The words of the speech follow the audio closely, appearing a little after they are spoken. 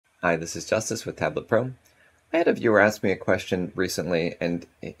Hi, this is Justice with Tablet Pro. I had a viewer ask me a question recently, and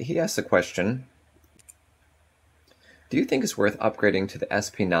he asked the question, do you think it's worth upgrading to the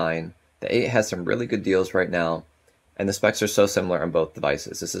SP9? The 8 has some really good deals right now, and the specs are so similar on both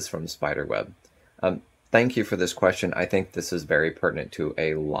devices. This is from Spiderweb. Thank you for this question. I think this is very pertinent to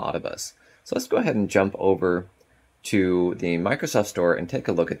a lot of us. So let's go ahead and jump over to the Microsoft Store and take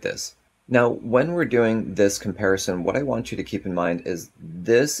a look at this. Now, when we're doing this comparison, what I want you to keep in mind is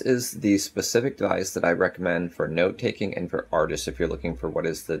this is the specific device that I recommend for note-taking and for artists if you're looking for what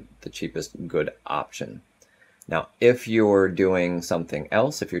is the cheapest good option. Now, if you're doing something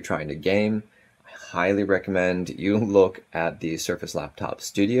else, if you're trying to game, I highly recommend you look at the Surface Laptop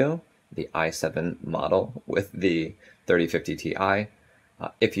Studio, the i7 model with the 3050 Ti,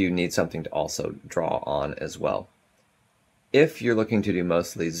 if you need something to also draw on as well. If you're looking to do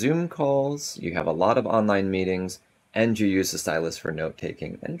mostly Zoom calls, you have a lot of online meetings, and you use the Stylus for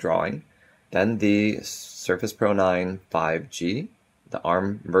note-taking and drawing, then the Surface Pro 9 5G, the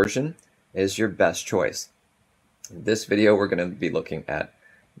ARM version, is your best choice. In this video, we're going to be looking at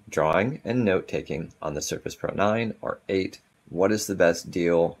drawing and note-taking on the Surface Pro 9 or 8. What is the best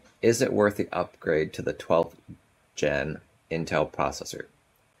deal? Is it worth the upgrade to the 12th gen Intel processor?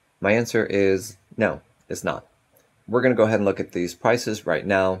 My answer is no, it's not. We're going to go ahead and look at these prices right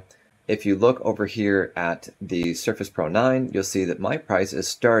now. If you look over here at the Surface Pro 9, you'll see that my price is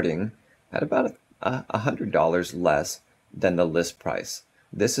starting at about $100 less than the list price.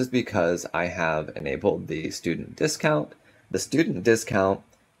 This is because I have enabled the student discount. The student discount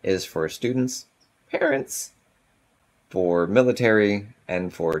is for students, parents, for military,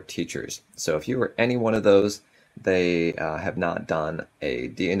 and for teachers. So if you are any one of those, they have not done a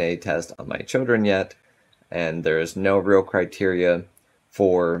DNA test on my children yet, and there's no real criteria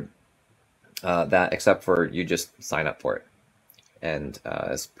for that except for you just sign up for it. And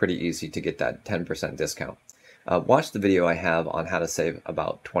it's pretty easy to get that 10% discount. Watch the video I have on how to save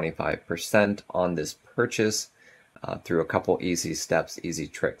about 25% on this purchase through a couple easy steps, easy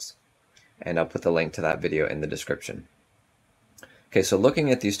tricks. And I'll put the link to that video in the description. Okay, so looking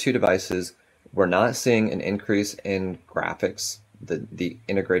at these two devices, we're not seeing an increase in graphics. The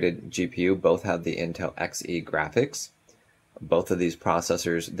integrated GPU both have the Intel Xe graphics. Both of these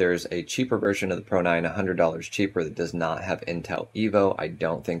processors, there's a cheaper version of the Pro 9, $100 cheaper, that does not have Intel Evo. I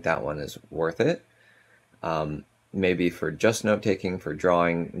don't think that one is worth it. Maybe for just note-taking, for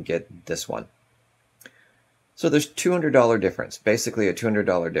drawing, get this one. So there's $200 difference, basically a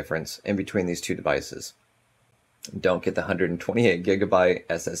 $200 difference in between these two devices. Don't get the 128 gigabyte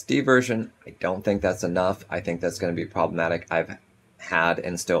SSD version. I don't think that's enough. I think that's going to be problematic. I've had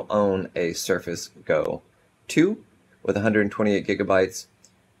and still own a Surface Go 2 with 128 gigabytes,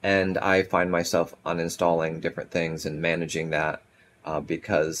 and I find myself uninstalling different things and managing that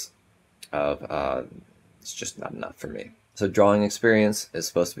because of it's just not enough for me. So drawing experience is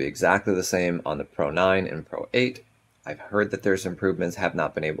supposed to be exactly the same on the Pro 9 and Pro 8. I've heard that there's improvements, have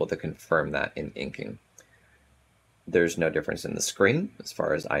not been able to confirm that in inking. There's no difference in the screen as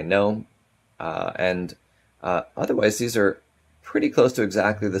far as I know, and otherwise these are pretty close to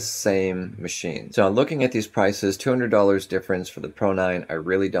exactly the same machine. So looking at these prices, $200 difference for the Pro 9, I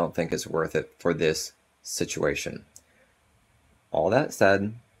really don't think is worth it for this situation. All that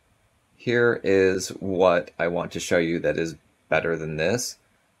said, here is what I want to show you that is better than this,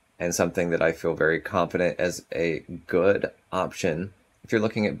 and something that I feel very confident as a good option if you're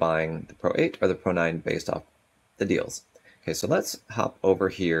looking at buying the Pro 8 or the Pro 9 based off the deals. Okay, so let's hop over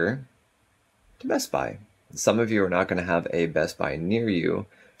here to Best Buy. Some of you are not going to have a Best Buy near you.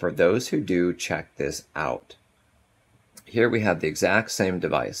 For those who do, check this out. Here we have the exact same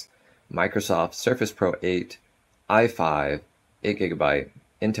device. Microsoft Surface Pro 8, i5, 8GB,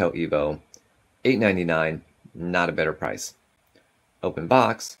 Intel Evo, $899, not a better price. Open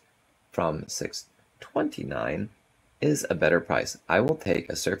box from $629 is a better price. I will take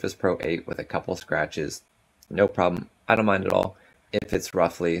a Surface Pro 8 with a couple scratches, no problem, I don't mind at all, if it's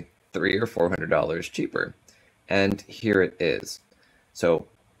roughly $300 or $400 cheaper. And here it is. So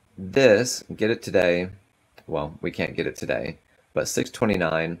this, get it today, well, we can't get it today, but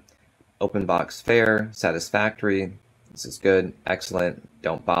 $629, open box fair, satisfactory, this is good, excellent,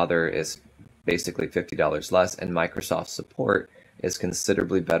 don't bother, it's basically $50 less, and Microsoft support is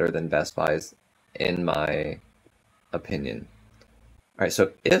considerably better than Best Buy's, in my opinion. All right,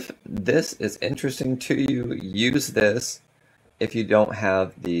 so if this is interesting to you, use this. If you don't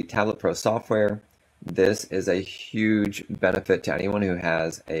have the Tablet Pro software, this is a huge benefit to anyone who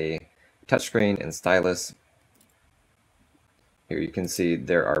has a touchscreen and stylus. Here you can see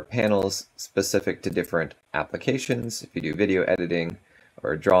there are panels specific to different applications. If you do video editing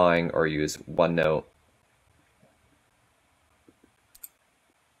or drawing, or use OneNote.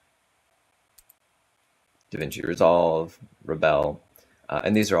 DaVinci Resolve, Rebel,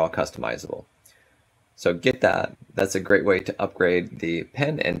 and these are all customizable. So get that. That's a great way to upgrade the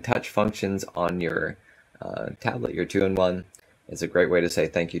pen and touch functions on your tablet, your 2-in-1. It's a great way to say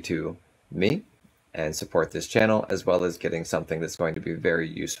thank you to me and support this channel, as well as getting something that's going to be very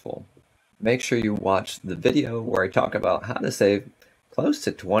useful. Make sure you watch the video where I talk about how to save close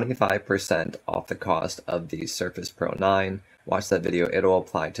to 25% off the cost of the Surface Pro 9. Watch that video. It'll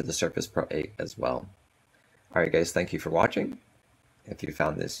apply to the Surface Pro 8 as well. Alright guys, thank you for watching. If you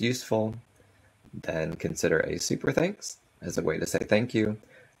found this useful, then consider a super thanks as a way to say thank you,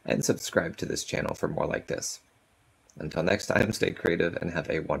 and subscribe to this channel for more like this. Until next time, stay creative and have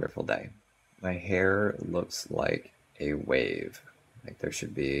a wonderful day. My hair looks like a wave. Like there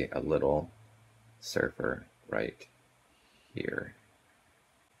should be a little surfer right here.